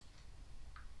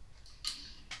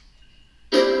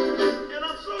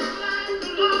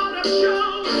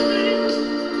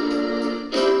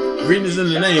in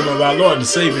the name of our Lord and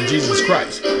Savior Jesus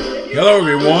Christ. Hello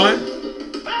everyone.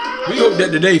 We hope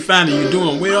that today finding you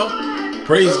doing well.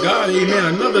 Praise God,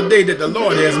 amen. Another day that the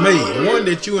Lord has made. One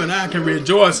that you and I can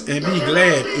rejoice and be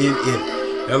glad in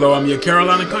it. Hello, I'm your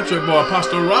Carolina country boy,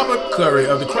 Apostle Robert Curry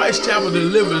of the Christ Chapel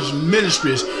Deliverance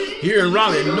Ministries here in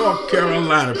Raleigh, North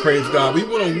Carolina. Praise God. We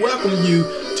want to welcome you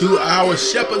to our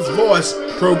Shepherd's Voice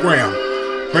program.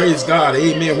 Praise God,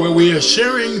 amen, where we are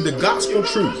sharing the gospel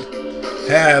truth.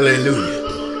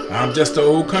 Hallelujah. I'm just an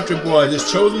old country boy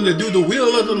just chosen to do the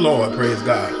will of the Lord. Praise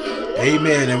God.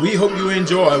 Amen. And we hope you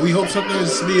enjoy. We hope something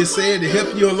is being said to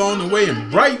help you along the way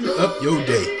and brighten up your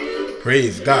day.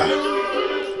 Praise God.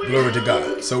 Glory to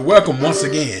God. So welcome once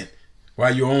again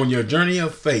while you're on your journey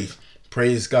of faith.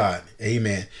 Praise God.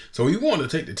 Amen. So we want to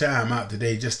take the time out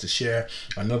today just to share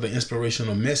another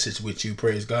inspirational message with you.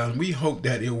 Praise God. And we hope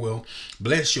that it will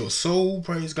bless your soul.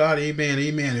 Praise God. Amen.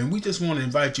 Amen. And we just want to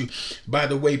invite you, by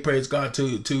the way, praise God,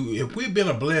 to if we've been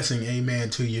a blessing, amen,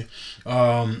 to you,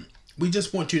 we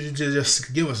just want you to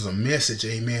just give us a message,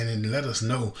 amen, and let us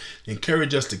know,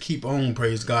 encourage us to keep on,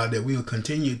 praise God, that we will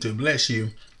continue to bless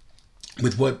you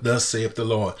with what thus saith the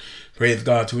Lord. Praise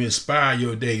God, to inspire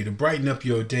your day, to brighten up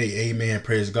your day. Amen.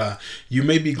 Praise God. You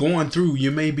may be going through,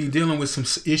 you may be dealing with some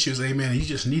issues. Amen. You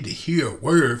just need to hear a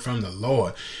word from the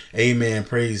Lord. Amen.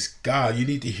 Praise God. You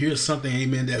need to hear something,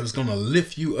 amen, that is going to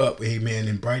lift you up. Amen.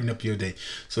 And brighten up your day.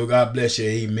 So God bless you.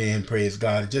 Amen. Praise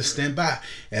God. Just stand by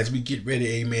as we get ready,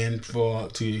 amen,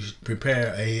 to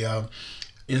prepare a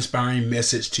inspiring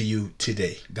message to you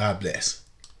today. God bless.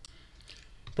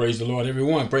 Praise the Lord,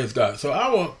 everyone. Praise God. So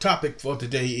our topic for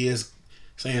today is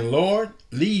saying, Lord,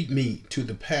 lead me to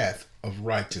the path of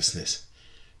righteousness.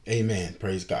 Amen.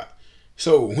 Praise God.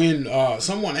 So when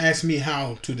someone asks me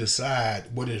how to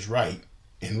decide what is right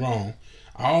and wrong,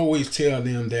 I always tell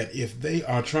them that if they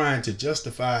are trying to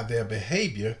justify their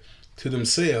behavior to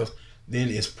themselves, then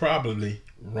it's probably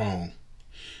wrong.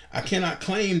 I cannot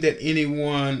claim that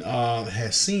anyone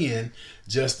has sinned,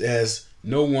 just as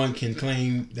no one can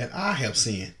claim that I have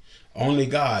sinned. Only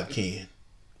God can.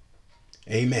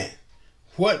 Amen.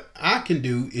 What I can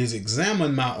do is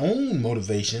examine my own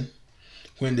motivation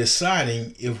when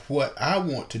deciding if what I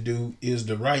want to do is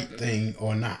the right thing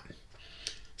or not.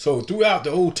 So throughout the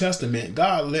Old Testament,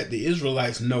 God let the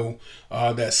Israelites know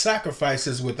that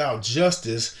sacrifices without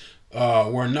justice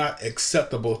were not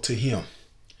acceptable to him.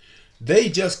 They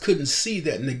just couldn't see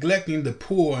that neglecting the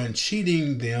poor and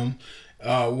cheating them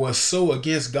was so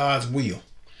against God's will,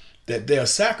 that their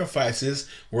sacrifices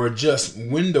were just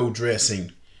window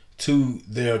dressing to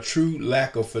their true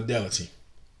lack of fidelity.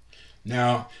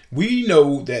 Now, we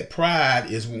know that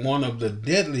pride is one of the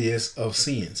deadliest of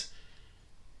sins.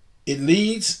 It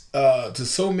leads to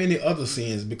so many other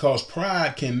sins because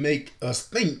pride can make us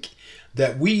think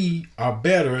that we are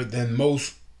better than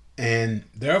most and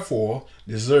therefore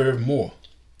deserve more.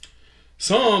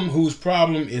 Some whose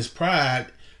problem is pride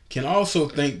can also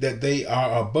think that they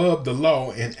are above the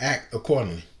law and act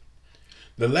accordingly.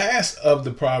 The last of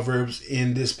the Proverbs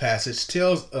in this passage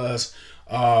tells us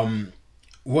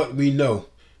what we know,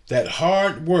 that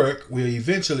hard work will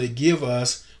eventually give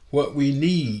us what we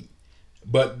need,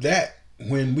 but that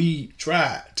when we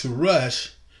try to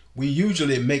rush, we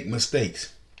usually make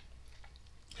mistakes.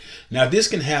 Now, this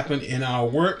can happen in our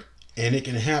work and it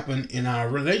can happen in our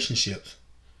relationships.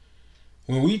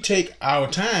 When we take our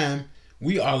time,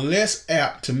 we are less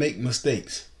apt to make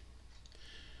mistakes.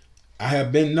 I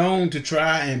have been known to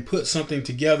try and put something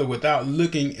together without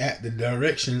looking at the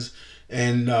directions.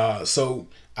 And so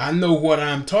I know what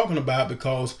I'm talking about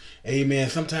because,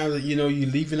 amen, sometimes, you're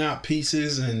leaving out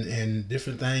pieces and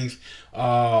different things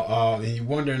and you're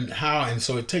wondering how. And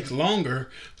so it takes longer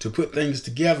to put things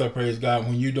together, praise God,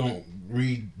 when you don't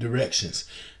read directions.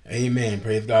 Amen.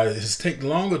 Praise God. It takes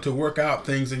longer to work out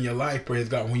things in your life, praise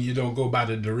God, when you don't go by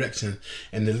the direction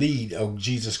and the lead of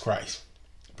Jesus Christ.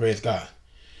 Praise God.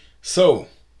 So,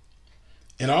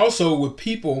 and also with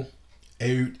people,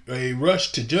 a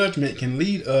rush to judgment can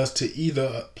lead us to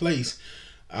either place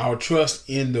our trust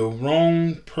in the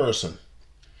wrong person.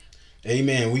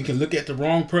 Amen. We can look at the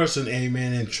wrong person,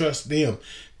 amen, and trust them.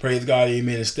 Praise God,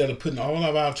 amen. Instead of putting all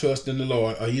of our trust in the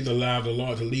Lord, or either allow the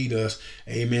Lord to lead us,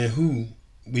 amen, who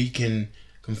we can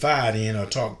confide in or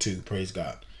talk to. Praise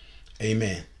God.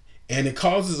 Amen. And it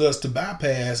causes us to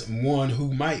bypass one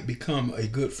who might become a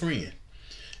good friend.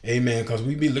 Amen. Because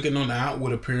we be looking on the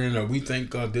outward appearance, or we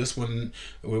think this one,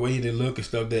 the way they look and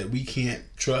stuff, that we can't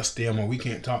trust them or we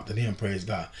can't talk to them. Praise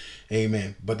God.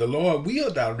 Amen. But the Lord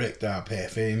will direct our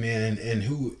path. Amen. And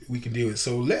who we can deal with.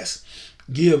 So let's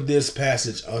give this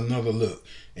passage another look.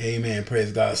 Amen.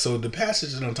 Praise God. So the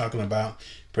passage that I'm talking about,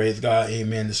 praise God,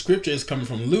 amen. The scripture is coming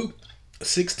from Luke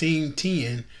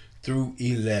 16:10 through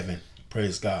 11.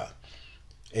 Praise God.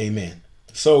 Amen.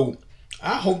 So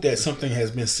I hope that something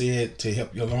has been said to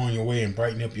help you along your way and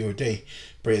brighten up your day.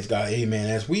 Praise God. Amen.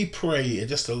 As we pray,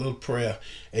 just a little prayer.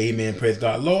 Amen. Praise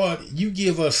God. Lord, you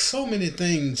give us so many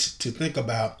things to think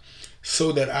about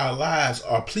so that our lives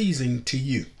are pleasing to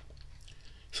you.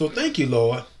 So thank you,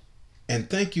 Lord. And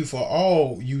thank you for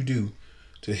all you do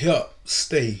to help us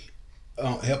stay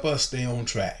on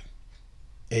track.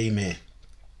 Amen.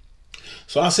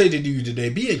 So I say to you today,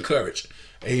 be encouraged.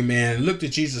 Amen. Look to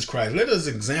Jesus Christ. Let us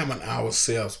examine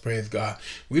ourselves. Praise God.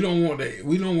 We don't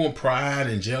want pride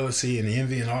and jealousy and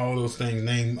envy and all those things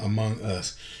named among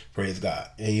us. Praise God.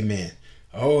 Amen.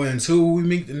 Oh, and until we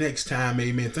meet the next time,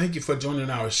 amen. Thank you for joining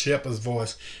our Shepherd's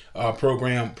Voice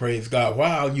program, praise God,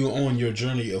 while you're on your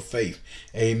journey of faith.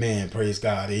 Amen. Praise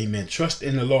God. Amen. Trust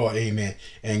in the Lord. Amen.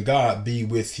 And God be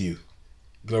with you.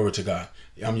 Glory to God.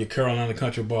 I'm your Carolina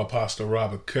Country Boy, Apostle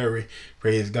Robert Curry.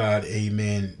 Praise God.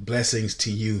 Amen. Blessings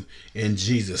to you in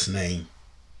Jesus' name.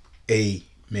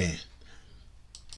 Amen.